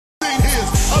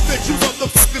that you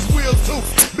motherfuckers will too.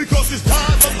 Because it's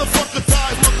time, motherfucker,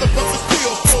 time, motherfucker,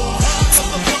 still full.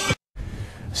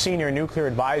 Senior nuclear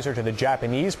advisor to the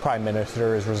Japanese Prime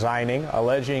Minister is resigning,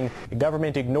 alleging the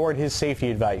government ignored his safety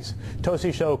advice.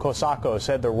 Toshizo Kosako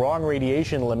said the wrong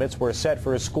radiation limits were set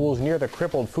for schools near the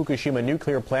crippled Fukushima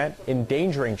nuclear plant,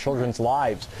 endangering children's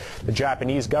lives. The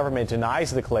Japanese government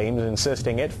denies the claims,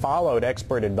 insisting it followed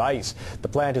expert advice. The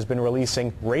plant has been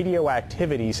releasing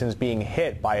radioactivity since being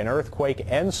hit by an earthquake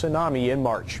and tsunami in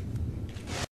March.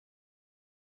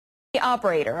 The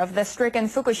operator of the stricken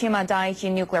Fukushima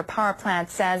Daiichi nuclear power plant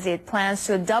says it plans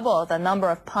to double the number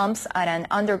of pumps at an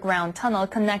underground tunnel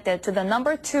connected to the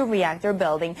number 2 reactor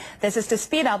building. This is to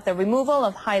speed up the removal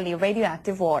of highly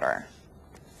radioactive water.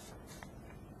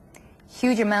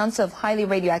 Huge amounts of highly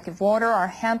radioactive water are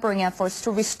hampering efforts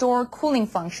to restore cooling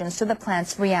functions to the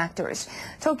plant's reactors.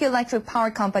 Tokyo Electric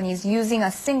Power Company is using a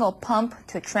single pump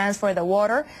to transfer the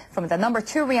water from the number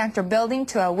 2 reactor building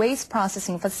to a waste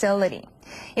processing facility.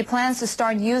 It plans to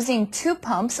start using 2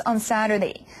 pumps on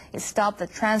Saturday. It stopped the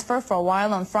transfer for a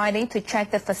while on Friday to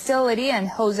check the facility and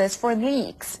hoses for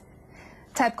leaks.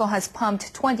 TEPCO has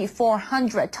pumped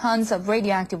 2,400 tons of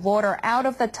radioactive water out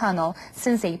of the tunnel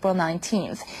since April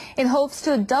 19th. It hopes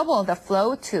to double the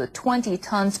flow to 20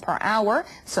 tons per hour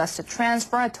so as to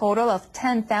transfer a total of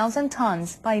 10,000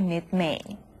 tons by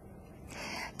mid-May.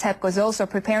 TEPCO is also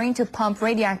preparing to pump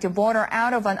radioactive water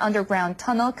out of an underground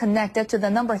tunnel connected to the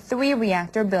number 3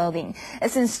 reactor building.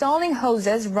 It's installing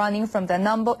hoses running from the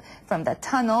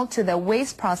tunnel to the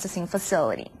waste processing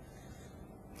facility.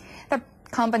 The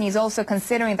company is also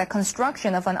considering the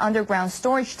construction of an underground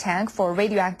storage tank for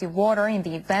radioactive water in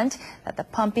the event that the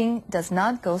pumping does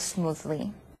not go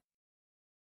smoothly.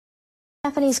 The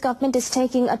Japanese government is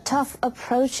taking a tough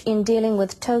approach in dealing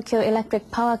with Tokyo Electric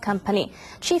Power Company.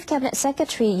 Chief Cabinet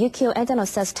Secretary Yukio Edano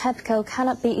says TEPCO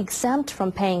cannot be exempt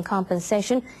from paying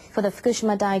compensation for the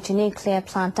Fukushima Daiichi nuclear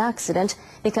plant accident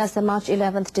because the March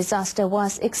 11th disaster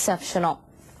was exceptional.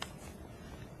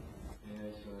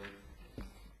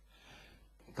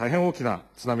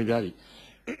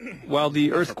 While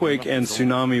the earthquake and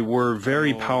tsunami were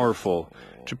very powerful,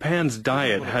 Japan's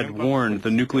Diet had warned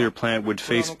the nuclear plant would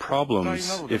face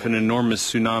problems if an enormous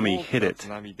tsunami hit it.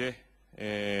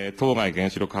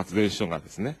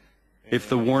 If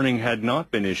the warning had not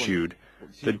been issued,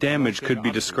 the damage could be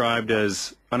described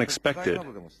as unexpected.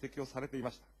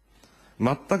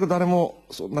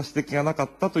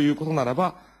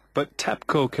 But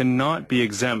TEPCO cannot be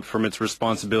exempt from its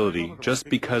responsibility just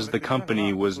because the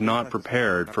company was not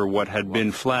prepared for what had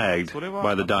been flagged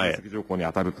by the Diet.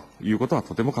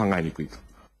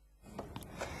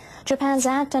 Japan's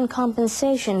Act on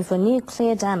Compensation for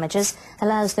Nuclear Damages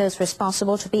allows those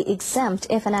responsible to be exempt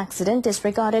if an accident is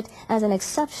regarded as an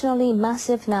exceptionally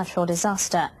massive natural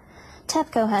disaster.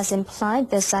 TEPCO has implied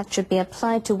this act should be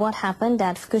applied to what happened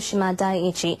at Fukushima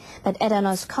Daiichi, but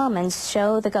Edano's comments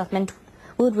show the government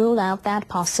would rule out that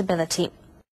possibility.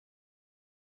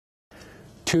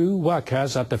 2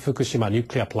 workers at the Fukushima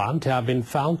nuclear plant have been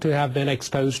found to have been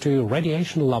exposed to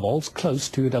radiation levels close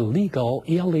to the legal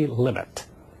yearly limit.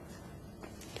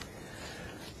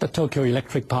 The Tokyo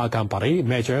Electric Power Company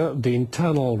measured the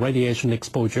internal radiation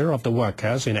exposure of the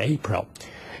workers in April.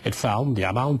 It found the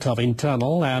amount of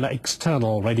internal and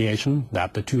external radiation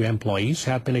that the 2 employees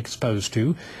had been exposed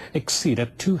to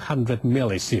exceeded 200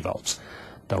 millisieverts.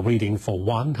 The reading for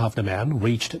one of the men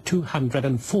reached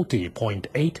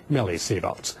 240.8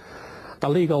 millisieverts. The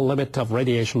legal limit of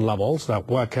radiation levels that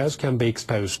workers can be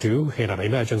exposed to in an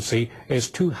emergency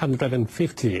is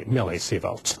 250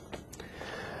 millisieverts.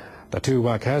 The 2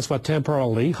 workers were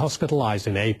temporarily hospitalized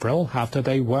in April after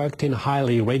they worked in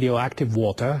highly radioactive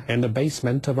water in the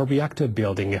basement of a reactor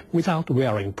building without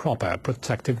wearing proper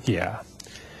protective gear.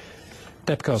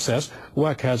 TEPCO says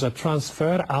workers are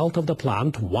transferred out of the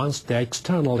plant once their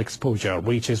external exposure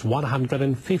reaches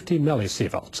 150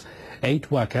 millisieverts. 8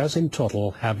 workers in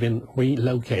total have been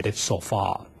relocated so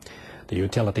far. The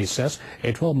utility says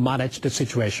it will manage the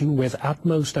situation with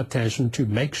utmost attention to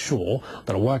make sure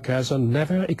that workers are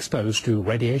never exposed to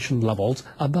radiation levels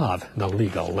above the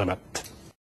legal limit.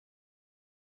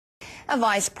 A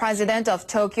vice president of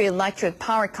Tokyo Electric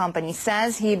Power Company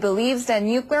says he believes the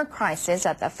nuclear crisis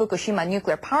at the Fukushima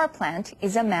nuclear power plant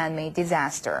is a man-made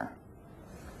disaster.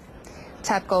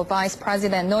 TEPCO Vice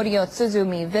President Norio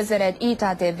Tsuzumi visited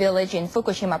Itate village in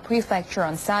Fukushima Prefecture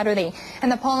on Saturday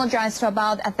and apologized to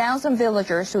about 1,000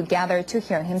 villagers who gathered to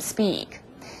hear him speak.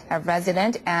 A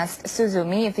resident asked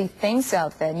Suzumi if he thinks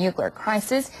of the nuclear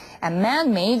crisis a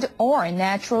man-made or a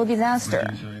natural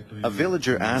disaster. A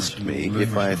villager asked me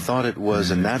if I thought it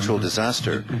was a natural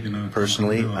disaster.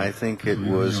 Personally, I think it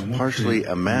was partially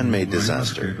a man-made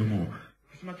disaster.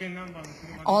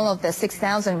 All of the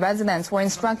 6,000 residents were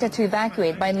instructed to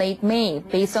evacuate by late May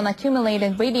based on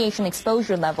accumulated radiation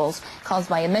exposure levels caused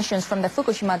by emissions from the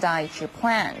Fukushima Daiichi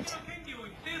plant.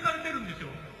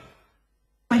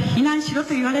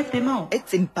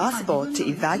 It's impossible to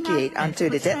evacuate until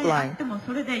the deadline.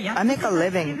 I make a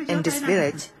living in this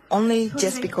village only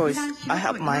just because I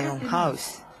have my own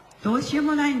house.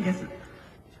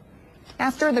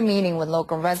 After the meeting with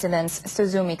local residents,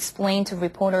 Suzumi explained to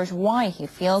reporters why he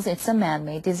feels it's a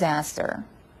man-made disaster.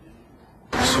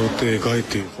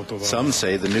 Some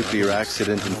say the nuclear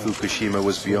accident in Fukushima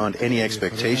was beyond any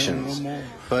expectations,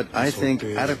 but I think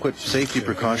adequate safety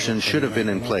precautions should have been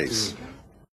in place.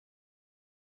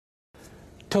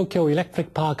 Tokyo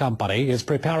Electric Power Company is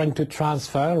preparing to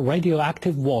transfer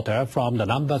radioactive water from the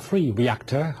number 3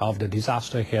 reactor of the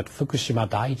disaster-hit Fukushima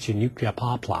Daiichi nuclear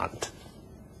power plant.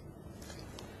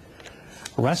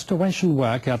 Restoration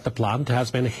work at the plant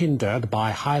has been hindered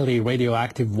by highly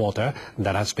radioactive water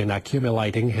that has been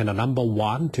accumulating in the number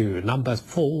 1 to number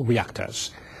 4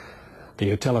 reactors. The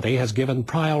utility has given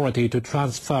priority to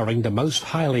transferring the most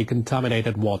highly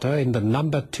contaminated water in the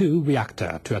number 2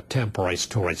 reactor to a temporary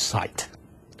storage site.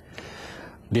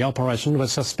 The operation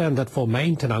was suspended for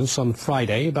maintenance on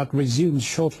Friday but resumed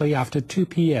shortly after 2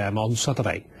 p.m. on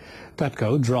Saturday.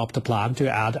 TEPCO dropped the plan to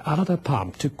add another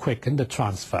pump to quicken the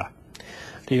transfer.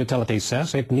 The utility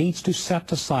says it needs to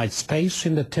set aside space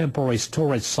in the temporary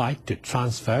storage site to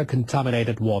transfer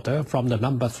contaminated water from the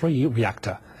number 3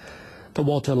 reactor. The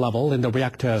water level in the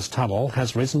reactor's tunnel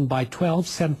has risen by 12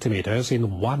 centimeters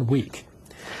in 1 week.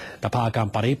 The power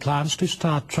company plans to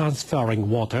start transferring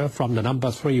water from the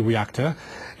number 3 reactor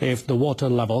if the water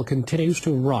level continues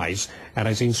to rise and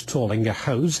is installing a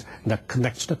hose that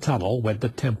connects the tunnel with the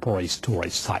temporary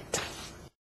storage site.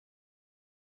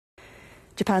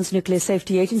 Japan's Nuclear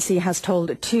Safety Agency has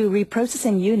told 2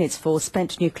 reprocessing units for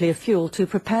spent nuclear fuel to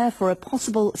prepare for a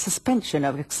possible suspension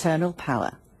of external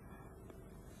power.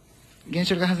 We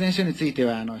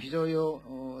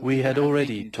had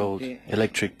already told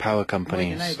electric power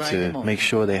companies to make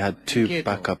sure they had 2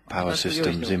 backup power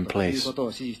systems in place.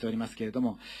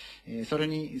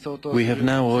 We have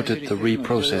now ordered the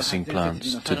reprocessing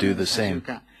plants to do the same.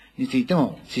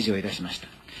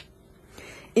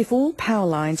 If all power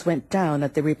lines went down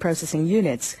at the reprocessing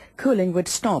units, cooling would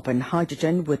stop and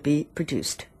hydrogen would be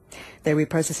produced. The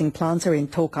reprocessing plants are in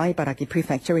Tokai Ibaraki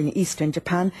Prefecture in eastern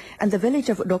Japan and the village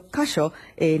of Rokkasho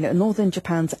in northern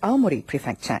Japan's Aomori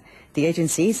Prefecture. The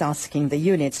agency is asking the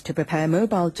units to prepare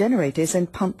mobile generators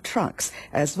and pump trucks,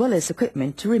 as well as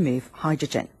equipment to remove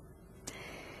hydrogen.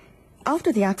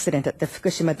 After the accident at the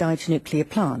Fukushima Daiichi nuclear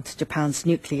plant, Japan's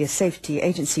Nuclear Safety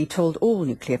Agency told all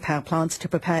nuclear power plants to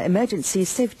prepare emergency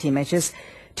safety measures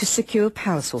to secure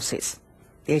power sources.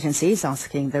 The agency is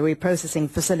asking the reprocessing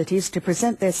facilities to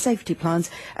present their safety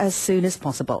plans as soon as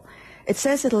possible. It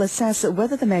says it will assess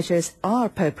whether the measures are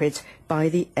appropriate by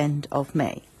the end of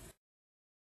May.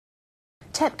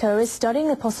 TEPCO is studying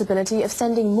the possibility of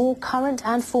sending more current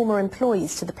and former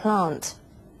employees to the plant.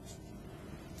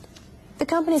 The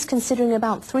company is considering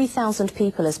about 3,000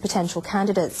 people as potential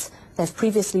candidates. They've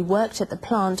previously worked at the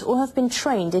plant or have been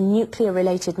trained in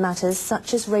nuclear-related matters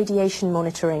such as radiation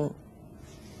monitoring.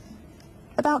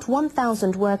 About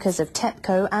 1,000 workers of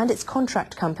TEPCO and its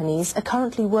contract companies are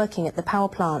currently working at the power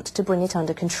plant to bring it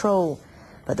under control.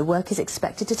 But the work is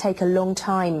expected to take a long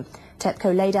time.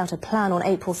 TEPCO laid out a plan on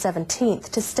April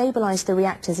 17th to stabilize the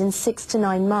reactors in 6 to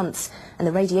 9 months, and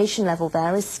the radiation level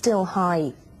there is still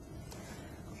high.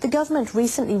 The government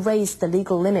recently raised the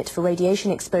legal limit for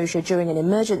radiation exposure during an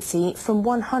emergency from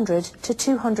 100 to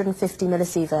 250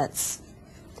 millisieverts.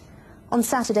 On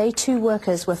Saturday, 2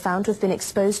 workers were found to have been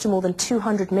exposed to more than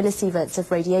 200 millisieverts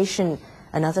of radiation.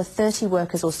 Another 30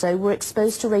 workers or so were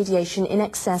exposed to radiation in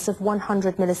excess of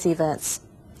 100 millisieverts.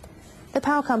 The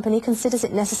power company considers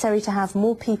it necessary to have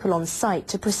more people on site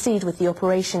to proceed with the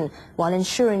operation while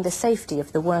ensuring the safety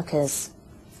of the workers.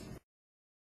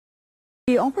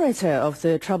 The operator of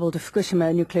the troubled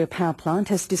Fukushima nuclear power plant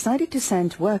has decided to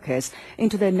send workers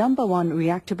into the number 1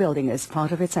 reactor building as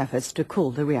part of its efforts to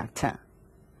cool the reactor.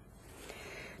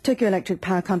 Tokyo Electric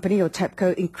Power Company, or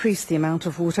TEPCO, increased the amount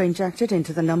of water injected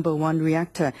into the number 1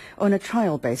 reactor on a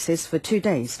trial basis for 2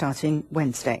 days starting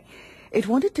Wednesday. It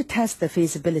wanted to test the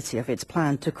feasibility of its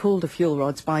plan to cool the fuel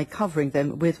rods by covering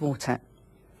them with water.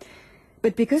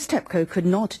 But because TEPCO could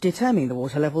not determine the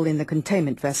water level in the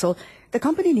containment vessel, the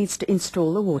company needs to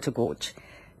install a water gauge.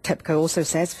 TEPCO also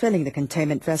says filling the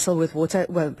containment vessel with water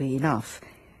won't be enough.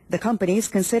 The company is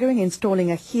considering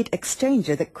installing a heat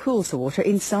exchanger that cools the water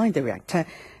inside the reactor,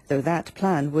 though that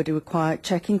plan would require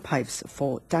checking pipes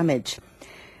for damage.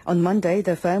 On Monday,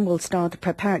 the firm will start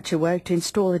preparatory work to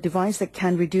install a device that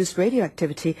can reduce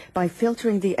radioactivity by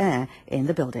filtering the air in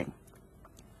the building.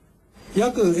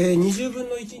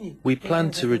 We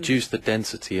plan to reduce the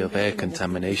density of air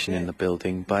contamination in the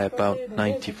building by about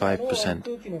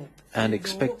 95% and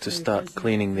expect to start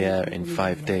cleaning the air in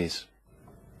 5 days.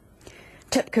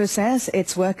 TEPCO says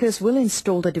its workers will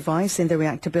install the device in the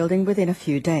reactor building within a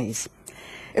few days.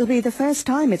 It'll be the first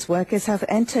time its workers have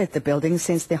entered the building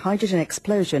since the hydrogen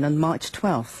explosion on March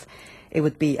 12th. It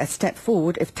would be a step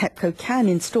forward if TEPCO can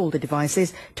install the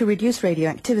devices to reduce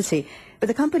radioactivity, but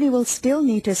the company will still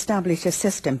need to establish a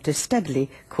system to steadily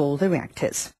cool the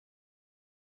reactors.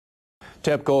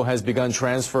 TEPCO has begun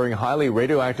transferring highly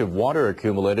radioactive water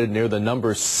accumulated near the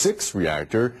number 6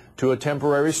 reactor to a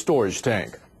temporary storage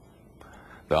tank.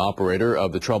 The operator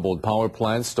of the troubled power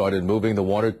plant started moving the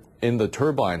water in the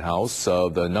turbine house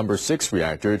of the number 6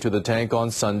 reactor to the tank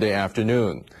on Sunday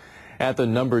afternoon. At the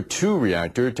number 2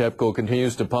 reactor, TEPCO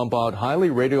continues to pump out highly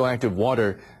radioactive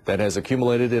water that has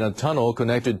accumulated in a tunnel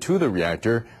connected to the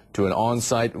reactor to an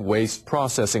on-site waste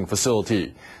processing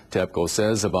facility. TEPCO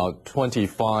says about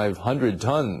 2,500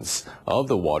 tons of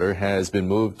the water has been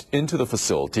moved into the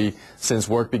facility since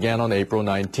work began on April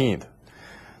 19th.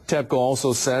 TEPCO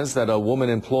also says that a woman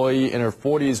employee in her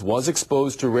 40s was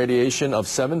exposed to radiation of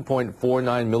 7.49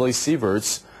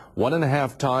 millisieverts,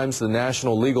 1.5 times the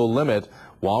national legal limit,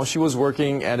 while she was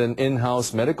working at an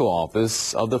in-house medical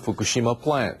office of the Fukushima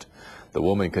plant. The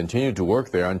woman continued to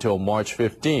work there until March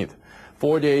 15th.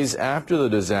 4 days after the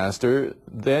disaster,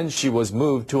 then she was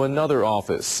moved to another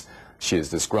office. She is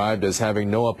described as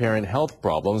having no apparent health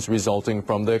problems resulting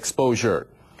from the exposure.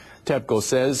 TEPCO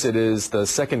says it is the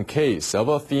second case of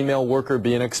a female worker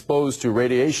being exposed to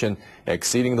radiation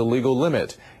exceeding the legal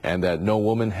limit, and that no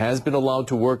woman has been allowed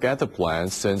to work at the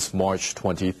plant since March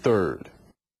 23rd.